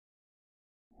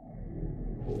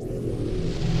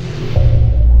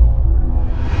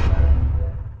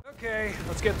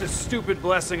Let's get this stupid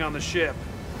blessing on the ship.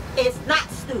 It's not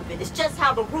stupid, it's just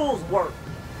how the rules work.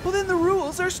 Well, then the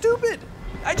rules are stupid.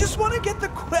 I just want to get the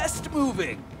quest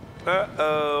moving.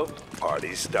 Uh-oh.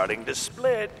 Party's starting to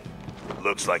split.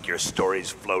 Looks like your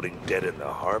story's floating dead in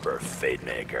the harbor, Fate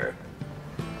Maker.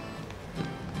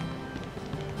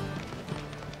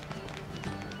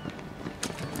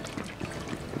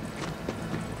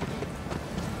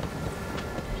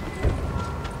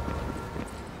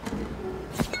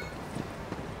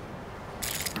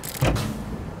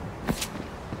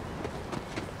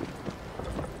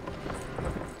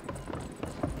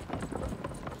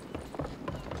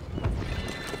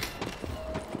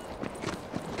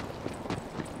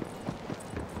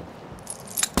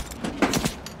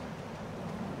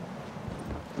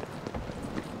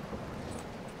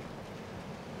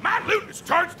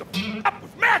 Charged the up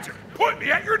with magic! Point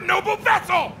me at your noble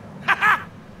vessel! Ha ha!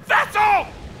 Vessel!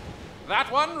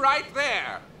 That one right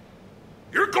there.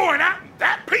 You're going out in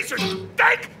that piece of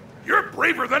stank? You're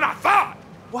braver than I thought!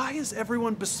 Why is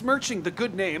everyone besmirching the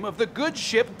good name of the good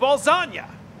ship Balzania?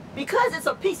 Because it's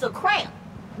a piece of crap.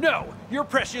 No, your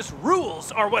precious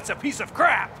rules are what's a piece of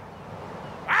crap.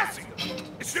 I see it.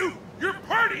 It's you. Your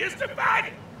party is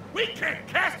divided. We can't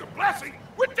cast a blessing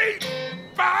with these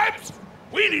vibes.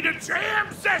 We need a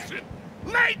jam session!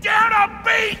 Lay down a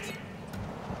beat!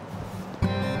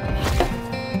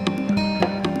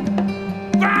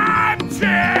 Vibe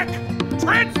check!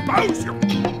 Transpose your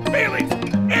feelings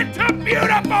into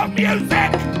beautiful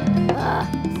music!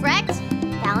 Frecht,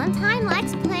 Valentine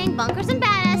likes playing bunkers and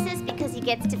badasses because he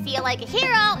gets to feel like a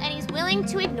hero and he's willing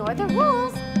to ignore the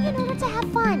rules in order to have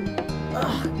fun.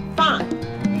 Ugh, fine.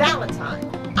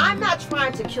 Valentine, I'm not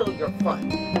trying to kill your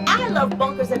fun. I love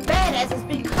bunkers and badasses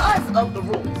because of the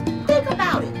rules. Think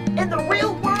about it. In the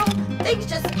real world, things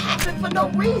just happen for no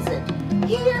reason.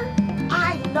 Here,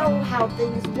 I know how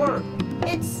things work.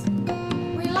 It's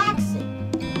relaxing.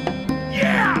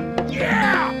 Yeah!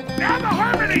 Yeah! Now the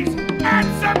harmonies! And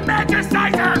some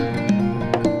magicizer!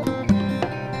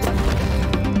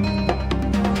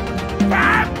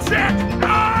 Vibe check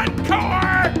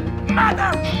encore!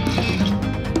 Mother!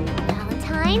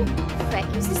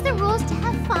 Frecht uses the rules to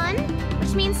have fun,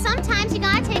 which means sometimes you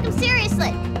gotta take them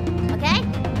seriously, okay?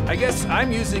 I guess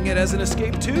I'm using it as an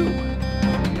escape too.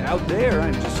 Out there,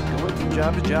 I'm just going from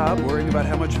job to job, worrying about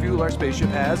how much fuel our spaceship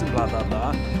has and blah, blah,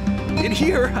 blah. In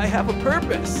here, I have a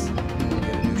purpose.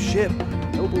 Get a new ship,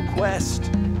 a noble quest,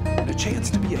 and a chance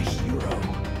to be a hero.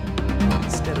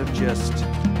 Instead of just,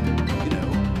 you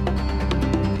know,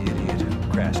 the idiot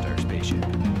who crashed our spaceship.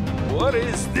 What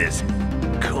is this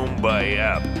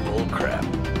kumbaya bullcrap?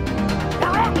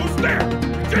 We're almost there!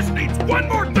 It just needs one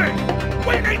more thing!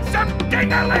 We need some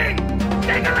ding-a-ling!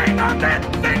 Ding-a-ling on that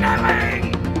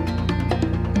ding-a-ling!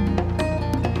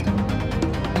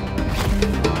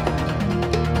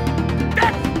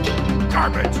 That's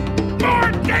garbage!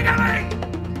 More ding-a-ling!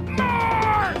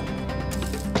 More!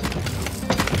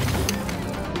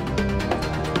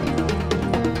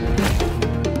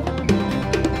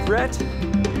 Brett,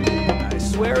 I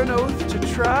swear an oath to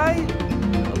try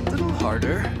a little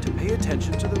harder to pay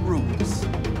attention to the rules.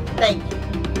 Thank you.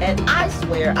 And I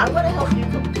swear I'm gonna help you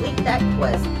complete that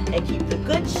quest and keep the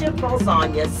good ship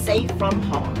Balzania safe from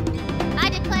harm. I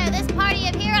declare this party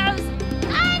of heroes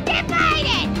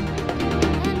undivided!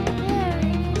 And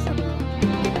very visible.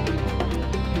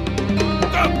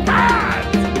 The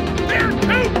vibes! They're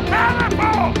too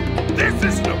powerful! This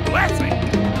is the blessing!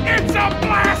 It's a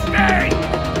blasting!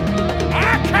 I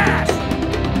cast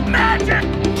magic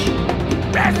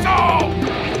missile!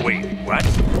 Wait, what?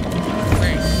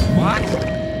 Wait, what?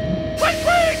 Wait!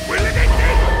 Wait!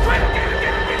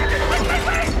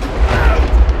 Out!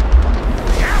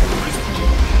 Countless!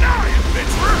 Now,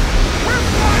 adventurer! We're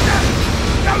going to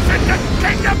chosen the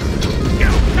kingdom!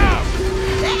 You come!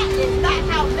 That is not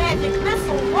how magic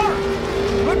missile works!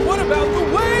 But what about the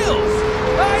whales?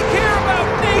 I care about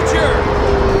nature!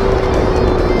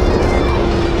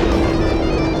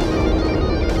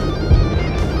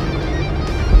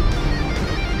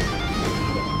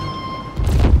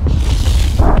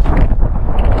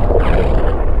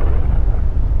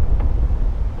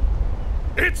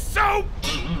 It's so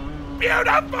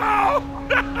beautiful!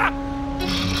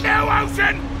 New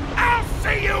ocean, I'll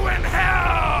see you in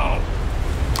hell!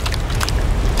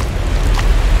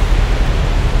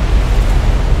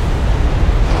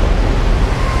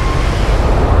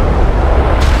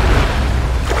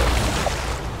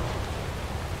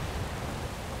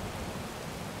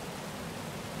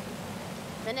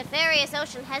 The nefarious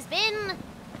ocean has been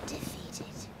defeated.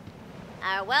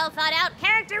 Our well-thought-out,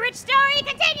 character-rich story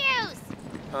continues!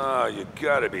 Oh, you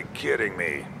gotta be kidding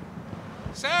me.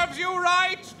 Serves you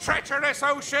right, treacherous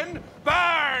ocean!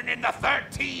 Burn in the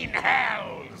 13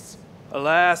 hells!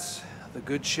 Alas, the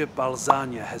good ship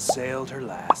Balzania has sailed her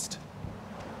last.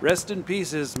 Rest in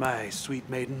pieces, my sweet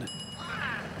maiden.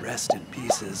 Rest in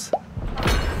pieces.